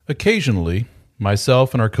Occasionally,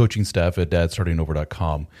 myself and our coaching staff at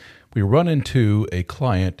dadstartingover.com, we run into a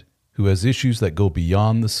client who has issues that go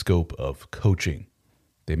beyond the scope of coaching.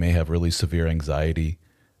 They may have really severe anxiety,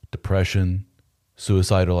 depression,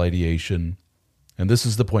 suicidal ideation, and this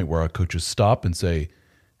is the point where our coaches stop and say,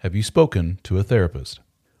 "Have you spoken to a therapist?"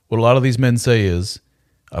 What a lot of these men say is,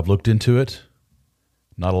 "I've looked into it,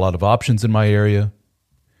 not a lot of options in my area,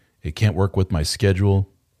 it can't work with my schedule,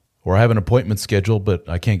 or I have an appointment scheduled, but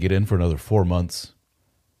I can't get in for another 4 months."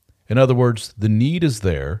 In other words, the need is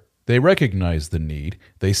there. They recognize the need.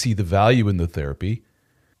 They see the value in the therapy,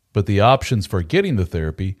 but the options for getting the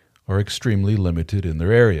therapy are extremely limited in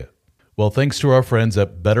their area. Well, thanks to our friends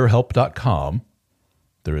at BetterHelp.com,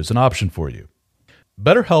 there is an option for you.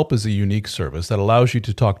 BetterHelp is a unique service that allows you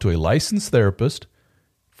to talk to a licensed therapist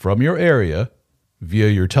from your area via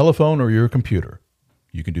your telephone or your computer.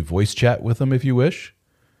 You can do voice chat with them if you wish.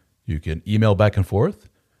 You can email back and forth.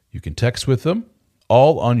 You can text with them,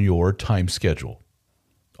 all on your time schedule,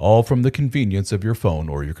 all from the convenience of your phone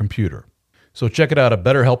or your computer. So check it out at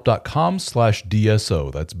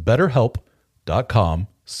betterhelp.com/DSO. That's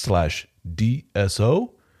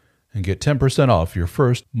betterhelp.com/DSO and get 10% off your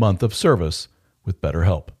first month of service with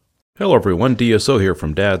BetterHelp. Hello everyone, DSO here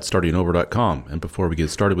from dadstartingover.com. And before we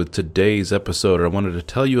get started with today's episode, I wanted to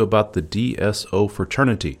tell you about the DSO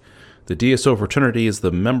Fraternity. The DSO Fraternity is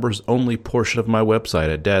the members-only portion of my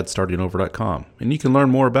website at dadstartingover.com. And you can learn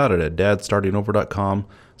more about it at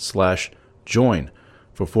dadstartingover.com/join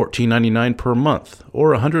for $14.99 per month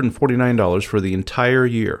or $149 for the entire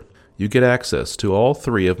year. You get access to all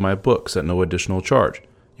 3 of my books at no additional charge.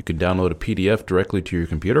 You can download a PDF directly to your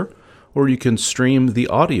computer, or you can stream the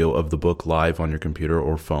audio of the book live on your computer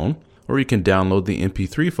or phone, or you can download the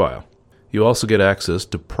MP3 file. You also get access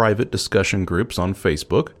to private discussion groups on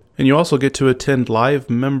Facebook, and you also get to attend live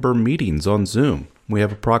member meetings on Zoom. We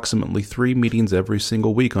have approximately 3 meetings every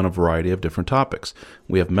single week on a variety of different topics.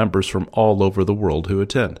 We have members from all over the world who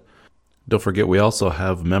attend. Don't forget, we also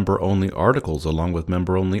have member-only articles along with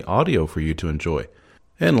member-only audio for you to enjoy.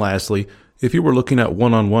 And lastly, if you were looking at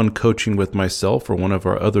one-on-one coaching with myself or one of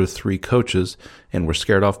our other 3 coaches and were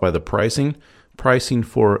scared off by the pricing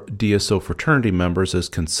for DSO Fraternity members is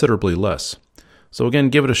considerably less. So again,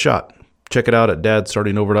 give it a shot. Check it out at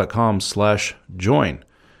dadstartingover.com/join.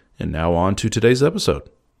 And now on to today's episode.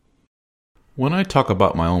 When I talk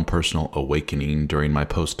about my own personal awakening during my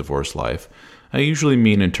post-divorce life, I usually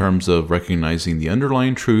mean in terms of recognizing the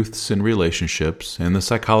underlying truths in relationships and the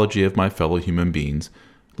psychology of my fellow human beings,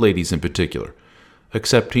 ladies in particular,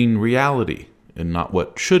 accepting reality and not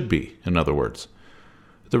what should be, in other words.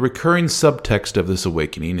 The recurring subtext of this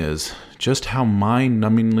awakening is just how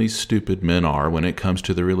mind-numbingly stupid men are when it comes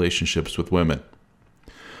to their relationships with women.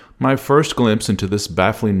 My first glimpse into this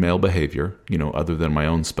baffling male behavior, other than my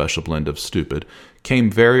own special blend of stupid, came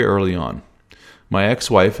very early on. My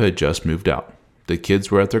ex-wife had just moved out. The kids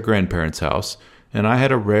were at their grandparents' house, and I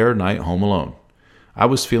had a rare night home alone. I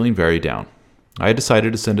was feeling very down. I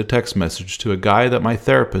decided to send a text message to a guy that my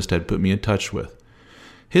therapist had put me in touch with.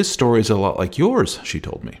 "His story is a lot like yours," she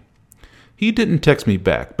told me. He didn't text me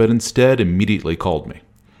back, but instead immediately called me.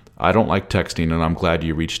 "I don't like texting, and I'm glad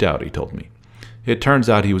you reached out," he told me. It turns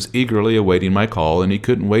out he was eagerly awaiting my call, and he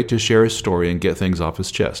couldn't wait to share his story and get things off his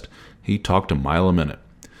chest. He talked a mile a minute.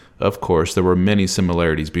 Of course, there were many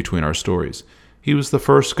similarities between our stories. He was the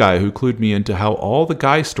first guy who clued me into how all the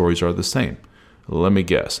guy stories are the same. Let me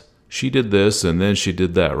guess. She did this, and then she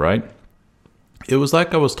did that, right? It was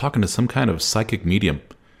like I was talking to some kind of psychic medium.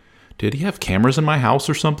 Did he have cameras in my house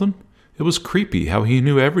or something? It was creepy how he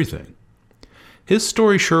knew everything. His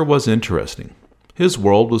story sure was interesting. His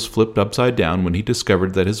world was flipped upside down when he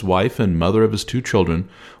discovered that his wife and mother of his 2 children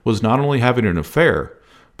was not only having an affair,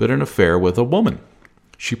 but an affair with a woman.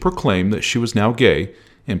 She proclaimed that she was now gay,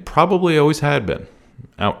 and probably always had been.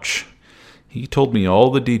 Ouch. He told me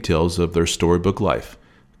all the details of their storybook life.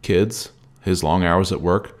 Kids, his long hours at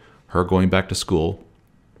work, her going back to school.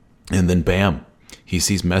 And then bam, he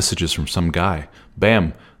sees messages from some guy.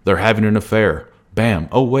 Bam, they're having an affair. Bam,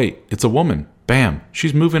 oh wait, it's a woman. Bam,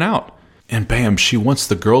 she's moving out. And bam, she wants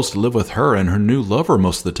the girls to live with her and her new lover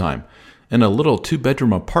most of the time, in a little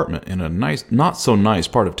 2-bedroom apartment in a nice, not so nice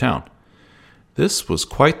part of town. This was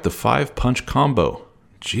quite the 5-punch combo.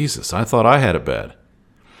 Jesus, I thought I had it bad.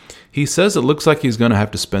 He says it looks like he's going to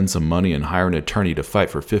have to spend some money and hire an attorney to fight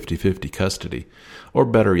for 50-50 custody, or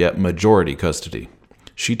better yet, majority custody.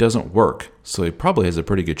 She doesn't work, so he probably has a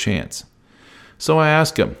pretty good chance. So I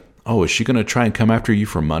asked him, "Oh, is she going to try and come after you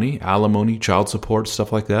for money, alimony, child support,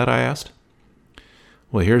 stuff like that?" I asked.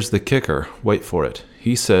 Well, here's the kicker. Wait for it.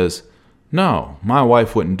 He says, "No, my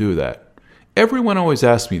wife wouldn't do that. Everyone always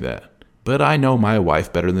asks me that, but I know my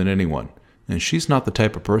wife better than anyone, and she's not the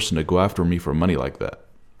type of person to go after me for money like that.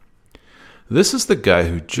 This is the guy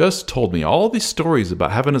who just told me all these stories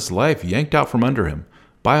about having his life yanked out from under him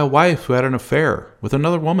by a wife who had an affair with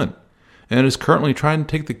another woman and is currently trying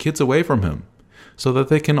to take the kids away from him so that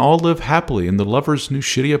they can all live happily in the lover's new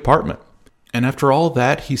shitty apartment. And after all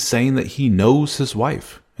that, he's saying that he knows his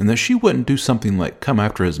wife and that she wouldn't do something like come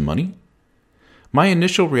after his money. My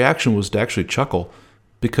initial reaction was to actually chuckle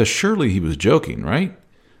because surely he was joking, right?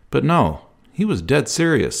 But no, he was dead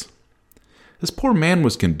serious. This poor man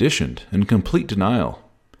was conditioned in complete denial.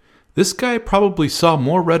 This guy probably saw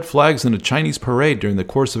more red flags in a Chinese parade during the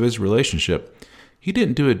course of his relationship. He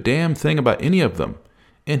didn't do a damn thing about any of them,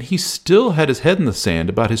 and he still had his head in the sand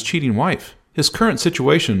about his cheating wife. His current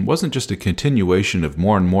situation wasn't just a continuation of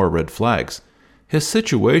more and more red flags. His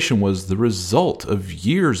situation was the result of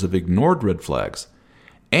years of ignored red flags,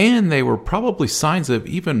 and they were probably signs of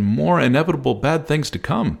even more inevitable bad things to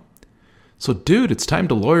come. So dude, it's time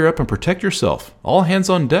to lawyer up and protect yourself. All hands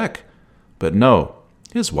on deck. But no,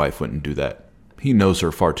 his wife wouldn't do that. He knows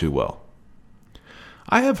her far too well.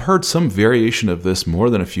 I have heard some variation of this more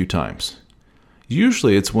than a few times.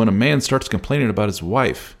 Usually it's when a man starts complaining about his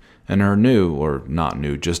wife and her new, or not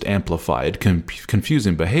new, just amplified,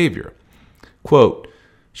 confusing behavior. Quote,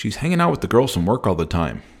 she's hanging out with the girls from work all the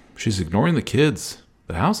time. She's ignoring the kids.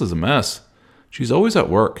 The house is a mess. She's always at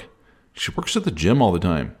work. She works at the gym all the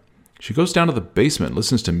time. She goes down to the basement and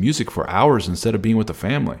listens to music for hours instead of being with the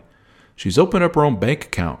family. She's opened up her own bank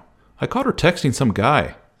account. I caught her texting some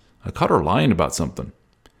guy. I caught her lying about something.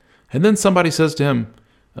 And then somebody says to him,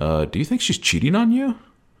 do you think she's cheating on you?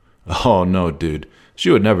 Oh, no, dude. She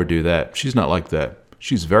would never do that. She's not like that.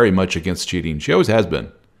 She's very much against cheating. She always has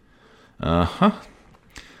been. Uh-huh.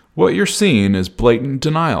 What you're seeing is blatant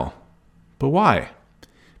denial. But why?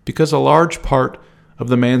 Because a large part of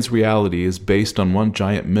the man's reality is based on one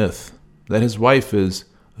giant myth, that his wife is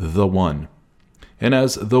the one. And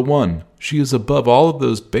as the one, she is above all of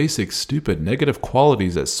those basic, stupid, negative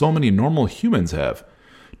qualities that so many normal humans have.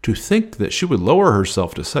 To think that she would lower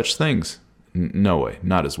herself to such things, no way,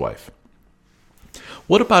 not his wife.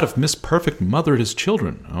 What about if Miss Perfect mothered his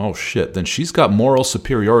children? Oh shit, then she's got moral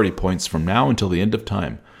superiority points from now until the end of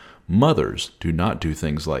time. Mothers do not do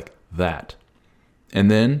things like that. And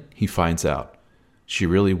then he finds out. She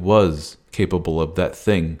really was capable of that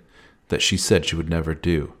thing that she said she would never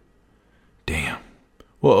do. Damn.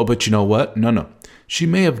 Well, but you know what? No. She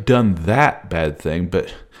may have done that bad thing,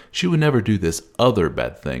 but she would never do this other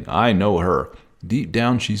bad thing. I know her. Deep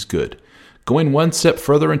down, she's good. Going one step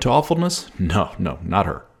further into awfulness? No, not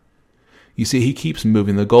her. You see, he keeps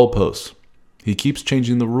moving the goalposts. He keeps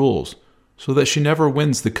changing the rules so that she never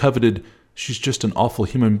wins the coveted, she's just an awful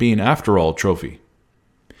human being after all trophy.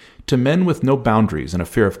 To men with no boundaries and a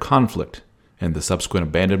fear of conflict, and the subsequent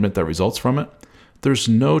abandonment that results from it, there's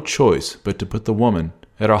no choice but to put the woman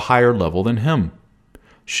at a higher level than him.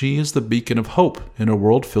 She is the beacon of hope in a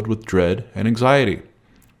world filled with dread and anxiety.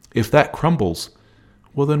 If that crumbles,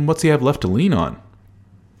 well then what's he have left to lean on?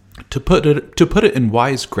 To put it in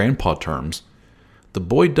wise grandpa terms, the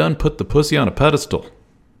boy done put the pussy on a pedestal.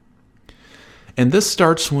 And this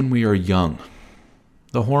starts when we are young.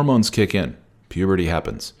 The hormones kick in. Puberty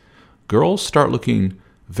happens. Girls start looking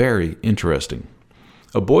very interesting.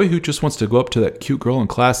 A boy who just wants to go up to that cute girl in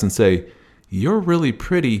class and say, "You're really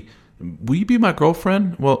pretty. Will you be my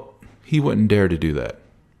girlfriend?" Well, he wouldn't dare to do that.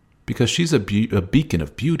 Because she's a beacon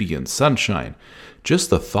of beauty and sunshine. Just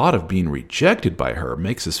the thought of being rejected by her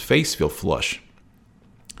makes his face feel flush.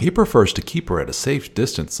 He prefers to keep her at a safe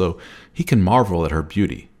distance so he can marvel at her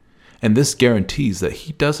beauty. And this guarantees that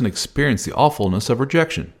he doesn't experience the awfulness of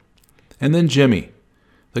rejection. And then Jimmy,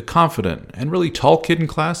 the confident and really tall kid in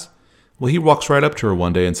class, well, he walks right up to her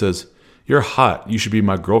one day and says, "You're hot, you should be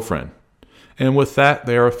my girlfriend." And with that,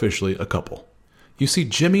 they are officially a couple. You see,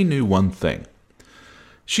 Jimmy knew one thing.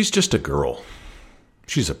 She's just a girl.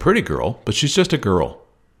 She's a pretty girl, but she's just a girl.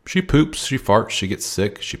 She poops, she farts, she gets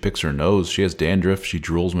sick, she picks her nose, she has dandruff, she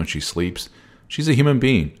drools when she sleeps. She's a human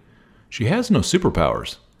being. She has no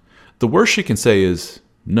superpowers. The worst she can say is,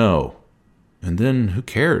 no. And then who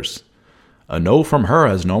cares? A no from her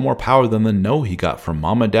has no more power than the no he got from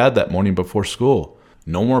mom and dad that morning before school.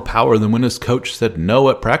 No more power than when his coach said no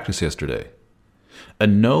at practice yesterday. A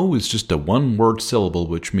no is just a one-word syllable,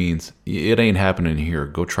 which means, it ain't happening here,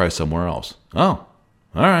 go try somewhere else. Oh,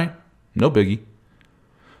 all right, no biggie.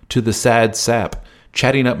 To the sad sap,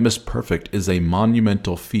 chatting up Miss Perfect is a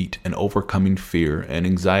monumental feat in overcoming fear and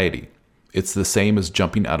anxiety. It's the same as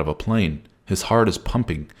jumping out of a plane. His heart is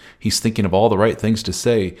pumping. He's thinking of all the right things to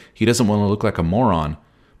say. He doesn't want to look like a moron.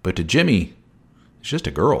 But to Jimmy, It's just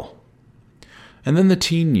a girl. And then the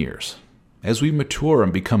teen years. As we mature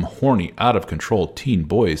and become horny, out of control teen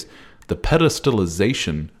boys, the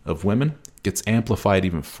pedestalization of women gets amplified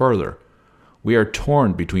even further. We are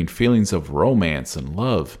torn between feelings of romance and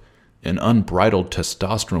love and unbridled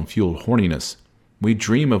testosterone-fueled horniness. We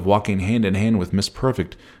dream of walking hand in hand with Miss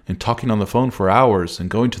Perfect and talking on the phone for hours and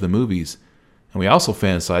going to the movies. And we also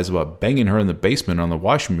fantasize about banging her in the basement on the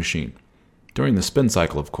washing machine. During the spin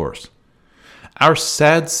cycle, of course. Our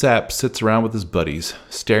sad sap sits around with his buddies,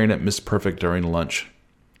 staring at Miss Perfect during lunch.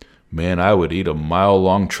 Man, I would eat a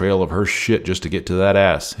mile-long trail of her shit just to get to that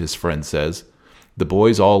ass, his friend says. The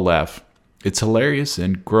boys all laugh. It's hilarious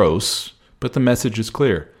and gross, but the message is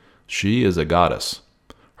clear. She is a goddess.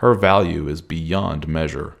 Her value is beyond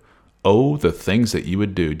measure. Oh, the things that you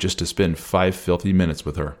would do just to spend 5 filthy minutes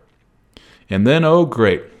with her. And then, oh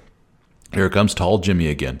great, here comes tall Jimmy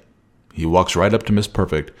again. He walks right up to Miss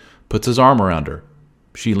Perfect, puts his arm around her.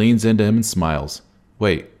 She leans into him and smiles.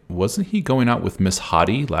 Wait, wasn't he going out with Miss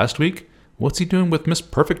Hottie last week? What's he doing with Miss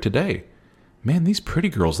Perfect today? Man, these pretty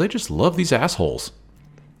girls, they just love these assholes.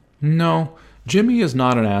 No, Jimmy is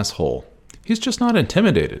not an asshole. He's just not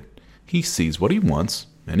intimidated. He sees what he wants,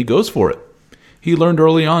 and he goes for it. He learned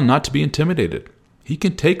early on not to be intimidated. He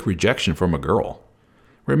can take rejection from a girl.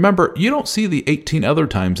 Remember, you don't see the 18 other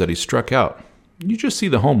times that he struck out. You just see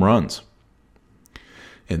the home runs.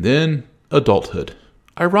 And then, adulthood.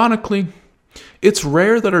 Ironically, it's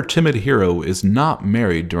rare that our timid hero is not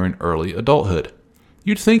married during early adulthood.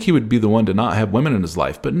 You'd think he would be the one to not have women in his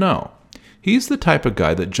life, but no. He's the type of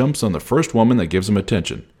guy that jumps on the first woman that gives him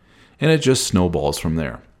attention, and it just snowballs from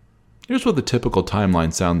there. Here's what the typical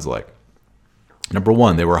timeline sounds like. Number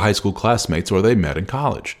 1, they were high school classmates or they met in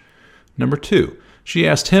college. Number 2, she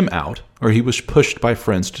asked him out or he was pushed by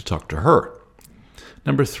friends to talk to her.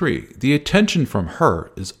 Number 3, the attention from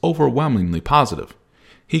her is overwhelmingly positive.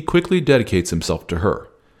 He quickly dedicates himself to her.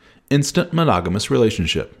 Instant monogamous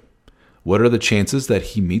relationship. What are the chances that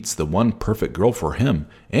he meets the one perfect girl for him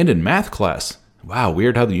and in math class? Wow,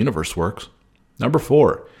 weird how the universe works. Number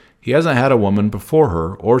 4, he hasn't had a woman before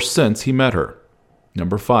her or since he met her.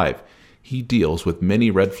 Number 5, he deals with many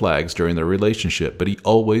red flags during their relationship, but he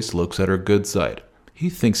always looks at her good side. He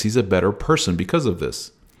thinks he's a better person because of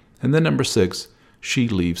this. And then number 6, she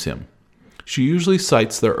leaves him. She usually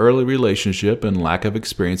cites their early relationship and lack of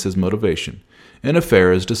experience as motivation. An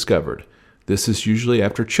affair is discovered. This is usually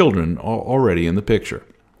after children are already in the picture.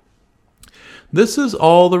 This is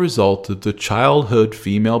all the result of the childhood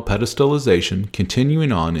female pedestalization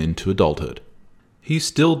continuing on into adulthood. He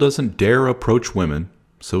still doesn't dare approach women,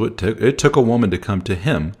 so it took a woman to come to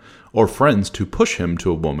him, or friends to push him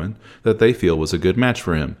to a woman that they feel was a good match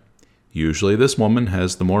for him. Usually this woman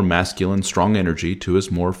has the more masculine, strong energy to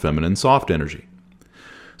his more feminine, soft energy.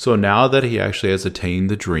 So now that he actually has attained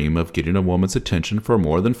the dream of getting a woman's attention for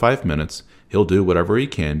more than 5 minutes, he'll do whatever he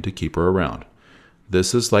can to keep her around.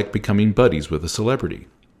 This is like becoming buddies with a celebrity.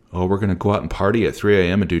 Oh, we're going to go out and party at 3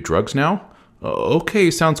 a.m. and do drugs now?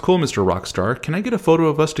 Okay, sounds cool, Mr. Rockstar. Can I get a photo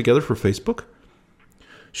of us together for Facebook?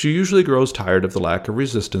 She usually grows tired of the lack of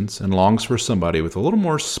resistance and longs for somebody with a little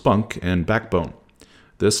more spunk and backbone.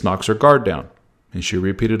 This knocks her guard down, and she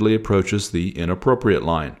repeatedly approaches the inappropriate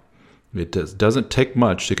line. It doesn't take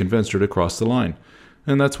much to convince her to cross the line,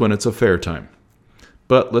 and that's when it's affair time.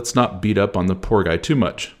 But let's not beat up on the poor guy too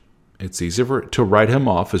much. It's easy to write him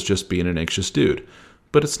off as just being an anxious dude,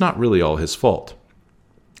 but it's not really all his fault.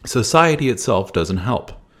 Society itself doesn't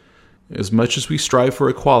help. As much as we strive for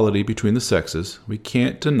equality between the sexes, we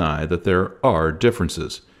can't deny that there are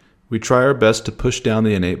differences. We try our best to push down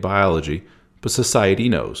the innate biology, but society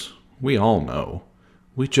knows. We all know.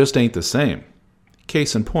 We just ain't the same.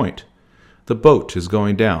 Case in point. The boat is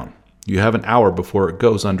going down. You have an hour before it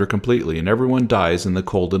goes under completely and everyone dies in the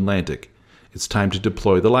cold Atlantic. It's time to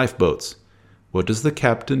deploy the lifeboats. What does the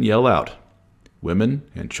captain yell out? Women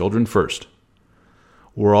and children first.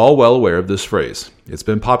 We're all well aware of this phrase. It's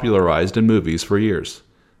been popularized in movies for years.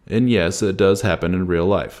 And yes, it does happen in real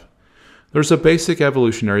life. There's a basic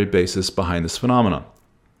evolutionary basis behind this phenomenon.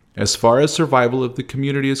 As far as survival of the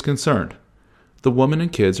community is concerned, the woman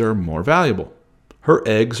and kids are more valuable. Her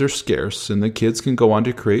eggs are scarce, and the kids can go on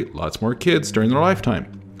to create lots more kids during their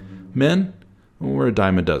lifetime. Men, we're a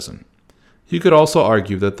dime a dozen. You could also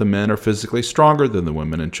argue that the men are physically stronger than the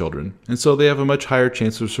women and children, and so they have a much higher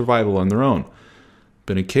chance of survival on their own.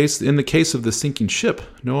 But in the case of the sinking ship,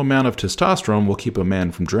 no amount of testosterone will keep a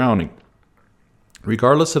man from drowning.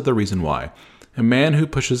 Regardless of the reason why, a man who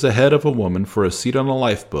pushes ahead of a woman for a seat on a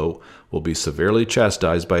lifeboat will be severely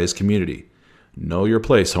chastised by his community. Know your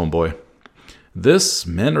place, homeboy. This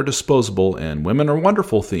men are disposable and women are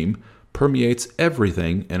wonderful theme permeates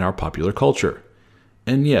everything in our popular culture.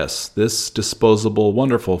 And yes, this disposable,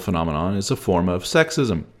 wonderful phenomenon is a form of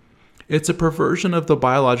sexism. It's a perversion of the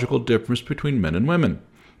biological difference between men and women.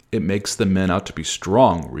 It makes the men out to be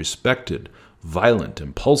strong, respected, violent,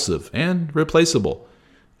 impulsive, and replaceable.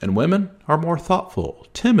 And women are more thoughtful,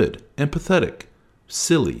 timid, empathetic,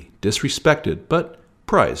 silly, disrespected, but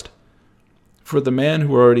prized. For the man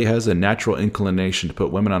who already has a natural inclination to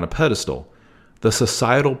put women on a pedestal, the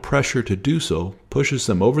societal pressure to do so pushes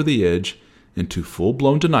them over the edge into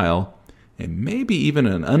full-blown denial and maybe even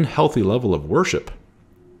an unhealthy level of worship.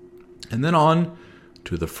 And then on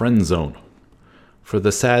to the friend zone. For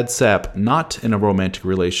the sad sap not in a romantic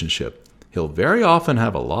relationship, he'll very often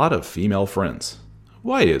have a lot of female friends.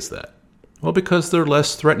 Why is that? Well, because they're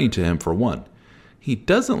less threatening to him, for one. He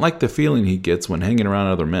doesn't like the feeling he gets when hanging around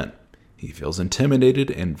other men. He feels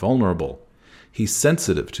intimidated and vulnerable. He's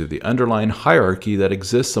sensitive to the underlying hierarchy that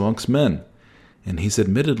exists amongst men, and he's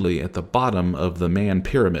admittedly at the bottom of the man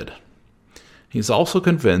pyramid. He's also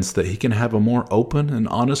convinced that he can have a more open and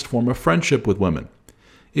honest form of friendship with women.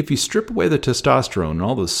 If you strip away the testosterone and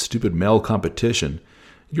all the stupid male competition,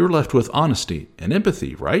 you're left with honesty and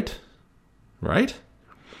empathy, right? Right?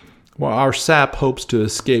 While our sap hopes to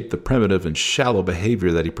escape the primitive and shallow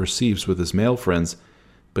behavior that he perceives with his male friends,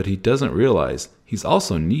 but he doesn't realize he's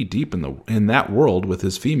also knee-deep in that world with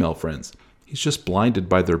his female friends. He's just blinded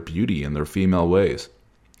by their beauty and their female ways.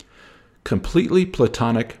 Completely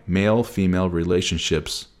platonic male-female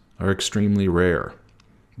relationships are extremely rare.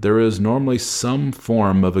 There is normally some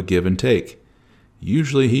form of a give and take.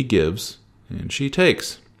 Usually he gives, and she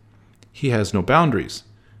takes. He has no boundaries.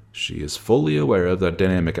 She is fully aware of the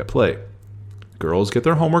dynamic at play. Girls get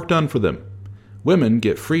their homework done for them. Women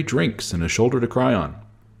get free drinks and a shoulder to cry on.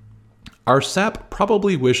 Our sap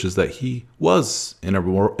probably wishes that he was in a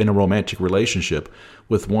romantic relationship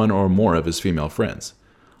with one or more of his female friends.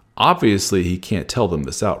 Obviously, he can't tell them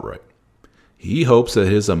this outright. He hopes that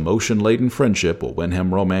his emotion-laden friendship will win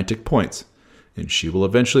him romantic points, and she will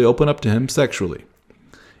eventually open up to him sexually.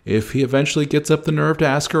 If he eventually gets up the nerve to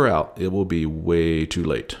ask her out, it will be way too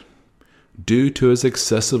late. Due to his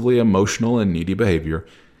excessively emotional and needy behavior,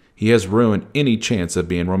 he has ruined any chance of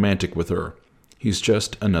being romantic with her. He's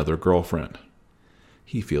just another girlfriend.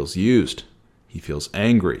 He feels used. He feels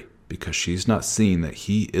angry because she's not seeing that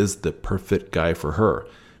he is the perfect guy for her,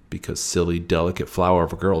 because silly, delicate flower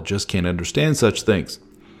of a girl just can't understand such things.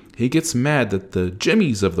 He gets mad that the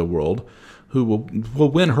Jimmies of the world who will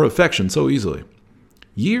win her affection so easily.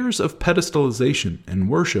 Years of pedestalization and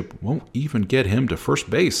worship won't even get him to first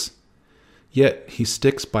base. Yet he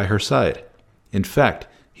sticks by her side. In fact,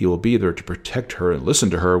 he will be there to protect her and listen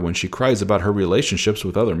to her when she cries about her relationships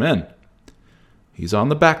with other men. He's on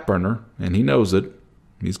the back burner, and he knows it.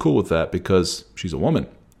 He's cool with that because she's a woman,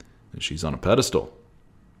 and she's on a pedestal.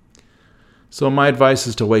 So my advice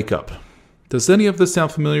is to wake up. Does any of this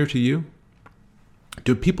sound familiar to you?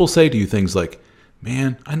 Do people say to you things like,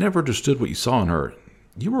 "Man, I never understood what you saw in her.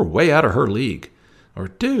 You were way out of her league." Or,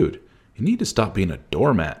 "Dude, you need to stop being a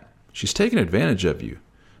doormat. She's taking advantage of you."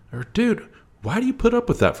 Or, "Dude, why do you put up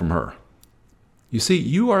with that from her?" You see,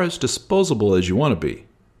 you are as disposable as you want to be.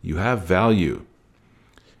 You have value.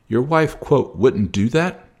 Your wife, quote, "wouldn't do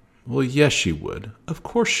that"? Well, yes, she would. Of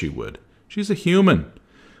course she would. She's a human.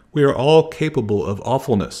 We are all capable of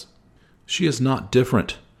awfulness. She is not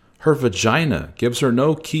different. Her vagina gives her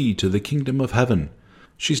no key to the kingdom of heaven.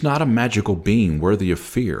 She's not a magical being worthy of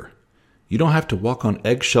fear. You don't have to walk on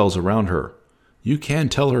eggshells around her. You can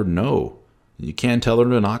tell her no. You can tell her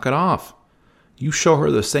to knock it off. You show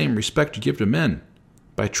her the same respect you give to men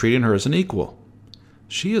by treating her as an equal.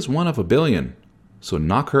 She is one of a billion, so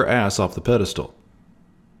knock her ass off the pedestal.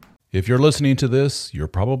 If you're listening to this, you're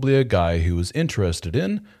probably a guy who is interested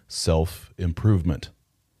in self-improvement.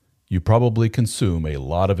 You probably consume a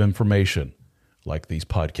lot of information, like these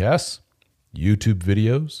podcasts, YouTube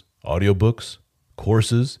videos, audiobooks,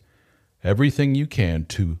 courses, everything you can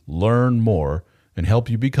to learn more and help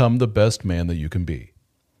you become the best man that you can be.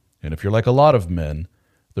 And if you're like a lot of men,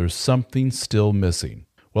 there's something still missing.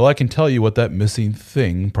 Well, I can tell you what that missing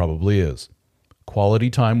thing probably is. Quality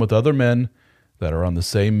time with other men that are on the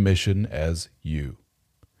same mission as you.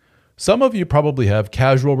 Some of you probably have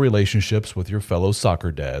casual relationships with your fellow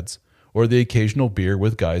soccer dads or the occasional beer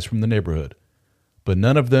with guys from the neighborhood, but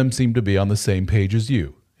none of them seem to be on the same page as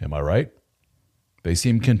you. Am I right? They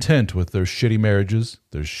seem content with their shitty marriages,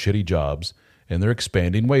 their shitty jobs, and their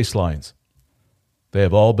expanding waistlines. They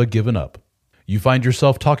have all but given up. You find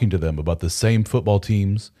yourself talking to them about the same football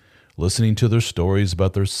teams, listening to their stories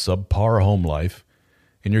about their subpar home life,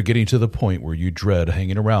 and you're getting to the point where you dread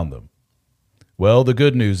hanging around them. Well, the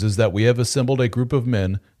good news is that we have assembled a group of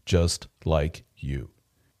men just like you.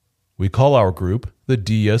 We call our group the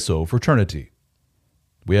DSO Fraternity.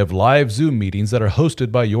 We have live Zoom meetings that are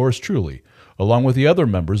hosted by yours truly, along with the other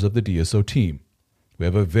members of the DSO team. We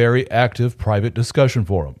have a very active private discussion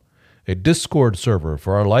forum, a Discord server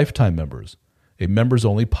for our lifetime members, a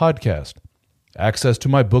members-only podcast, access to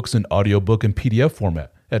my books in audiobook and PDF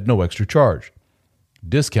format at no extra charge,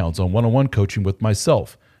 discounts on one-on-one coaching with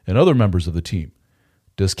myself and other members of the team,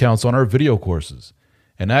 discounts on our video courses,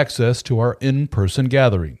 and access to our in-person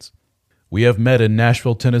gatherings. We have met in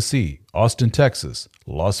Nashville, Tennessee, Austin, Texas,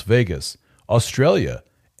 Las Vegas, Australia,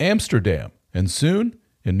 Amsterdam, and soon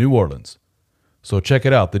in New Orleans. So check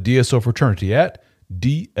it out, the DSO Fraternity at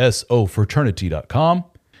dsofraternity.com.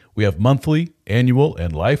 We have monthly, annual,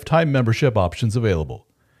 and lifetime membership options available.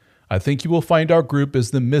 I think you will find our group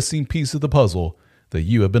is the missing piece of the puzzle that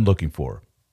you have been looking for.